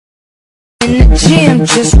the gym,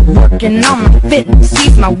 just working on my fitness.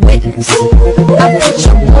 He's my witness. I put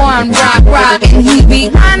your boy on rock, and he be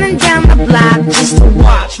running down the block just to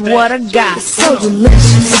watch what I got. So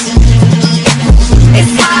delicious.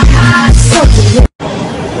 It's hot, so delicious.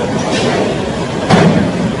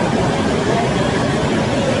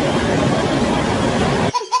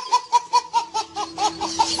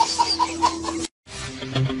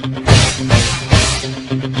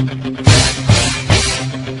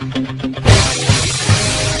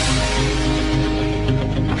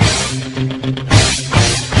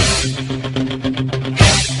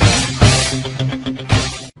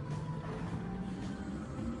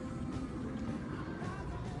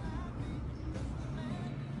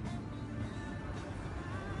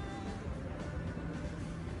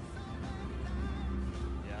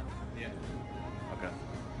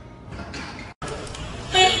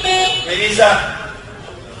 Elisa.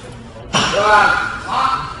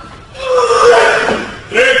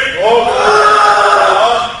 Rick.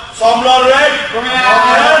 Somlor Rick.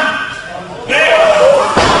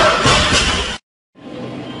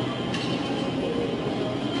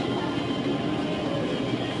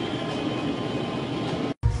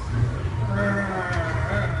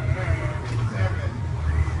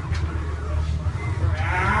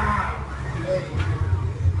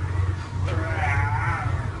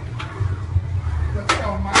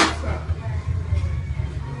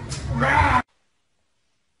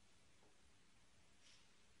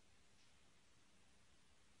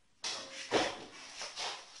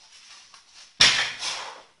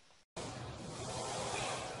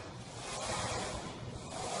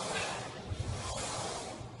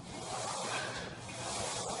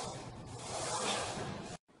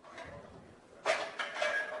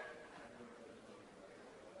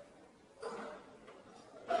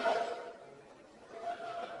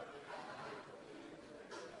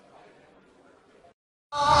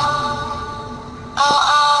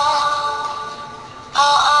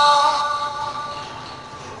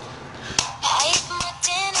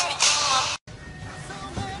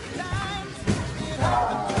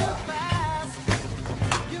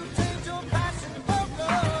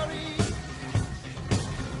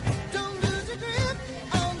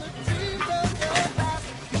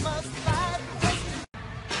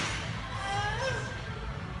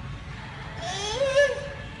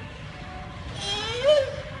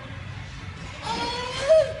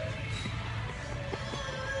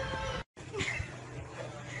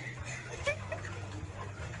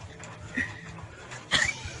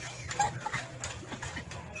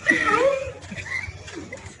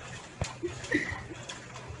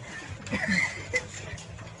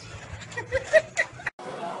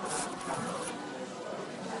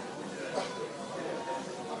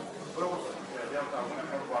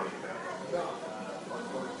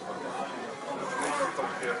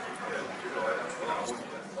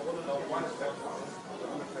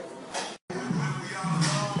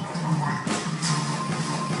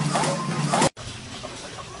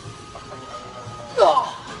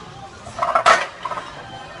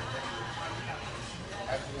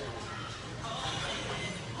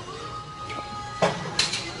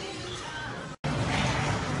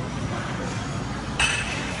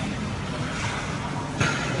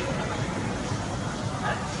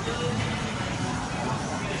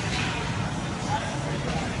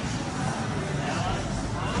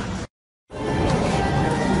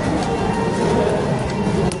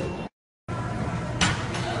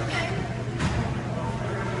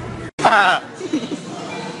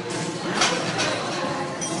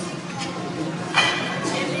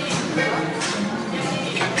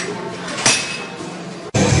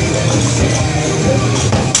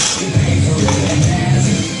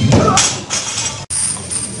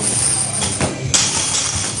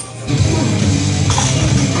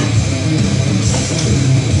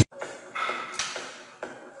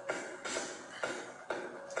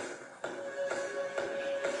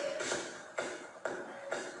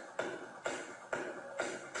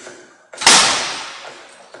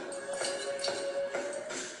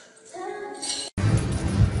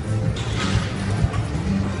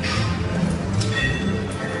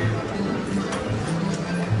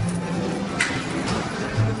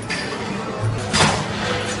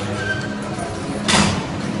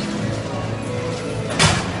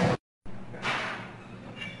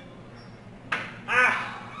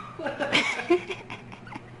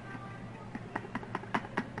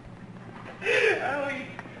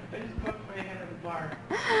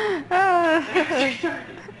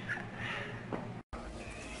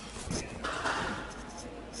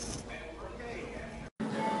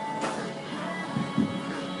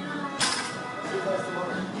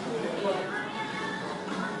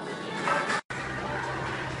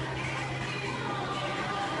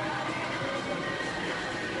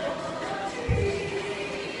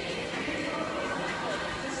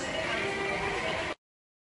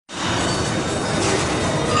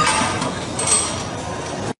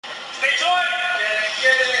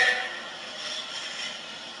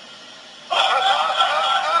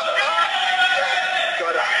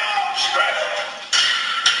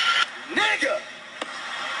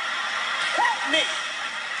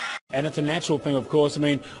 And it's a natural thing, of course. I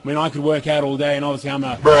mean, I could work out all day, and obviously I'm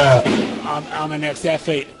an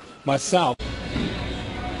ex-athlete myself.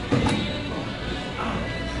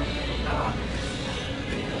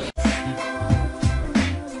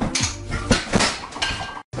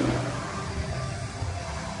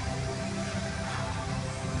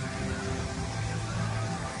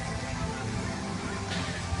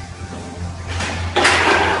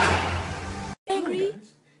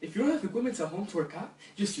 If you don't have equipment at home to work out,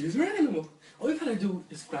 just use your animal. All you gotta do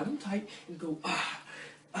is grab them tight and go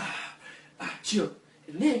chill.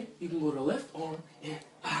 And then you can go to the left arm and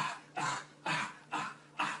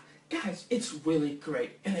Guys, it's really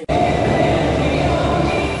great. And then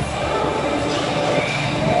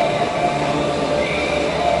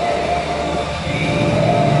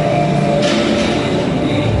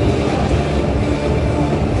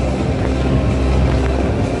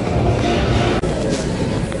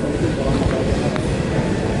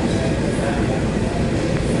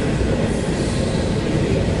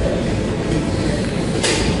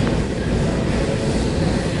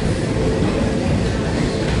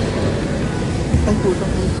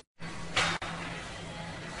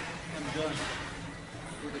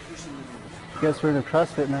Guess we're in a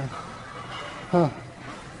CrossFit now. Huh.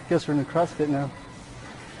 Guess we're in a CrossFit now.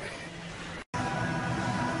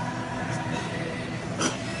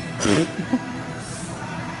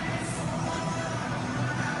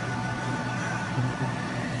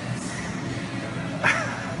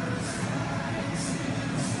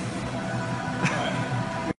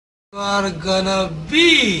 Are gonna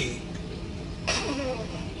be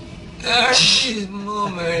at this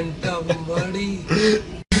momentum, buddy.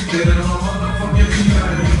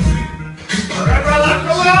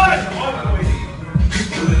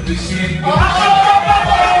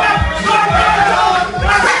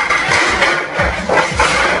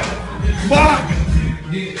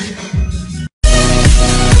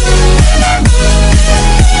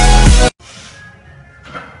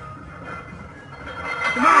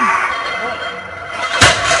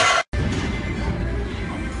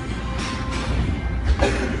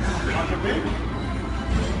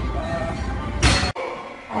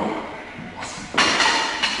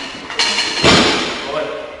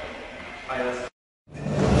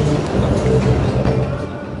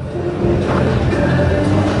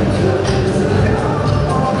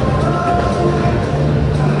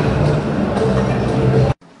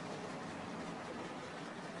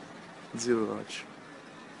 Zilch.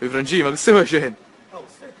 Oi, Frangi, ma che stai facendo?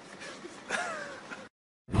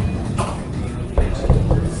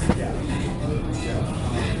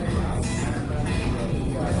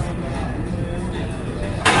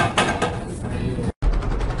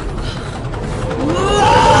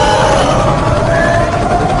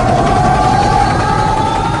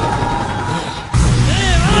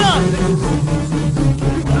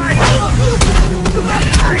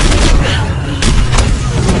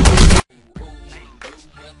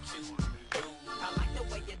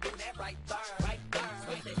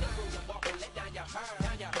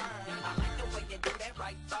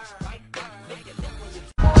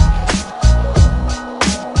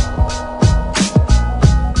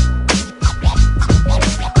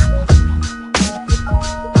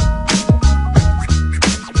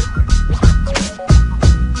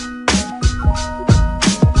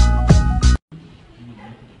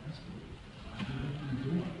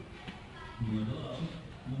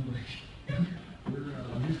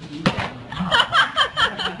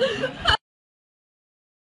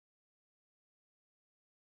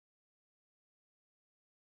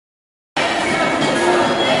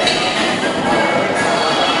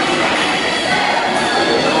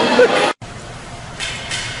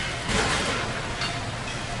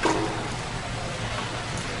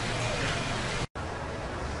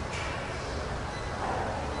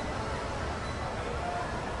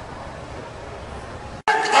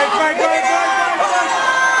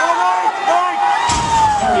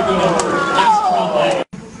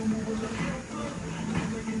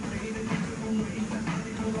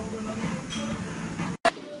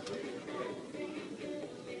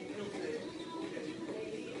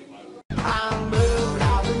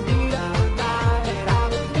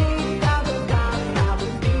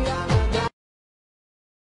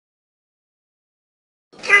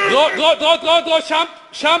 Draw,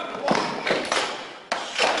 champ.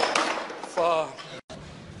 Fuck.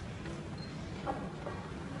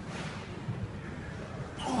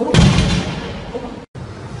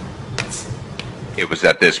 It was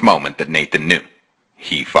at this moment that Nathan knew.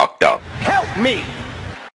 He fucked up. Help me!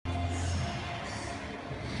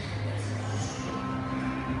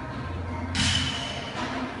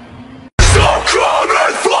 So come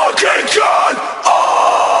and fucking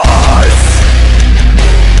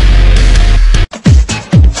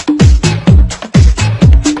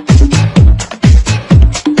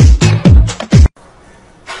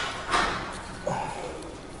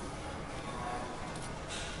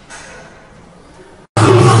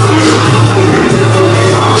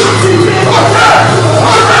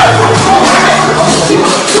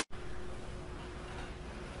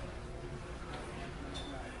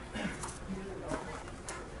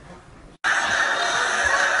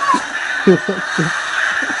Ебать.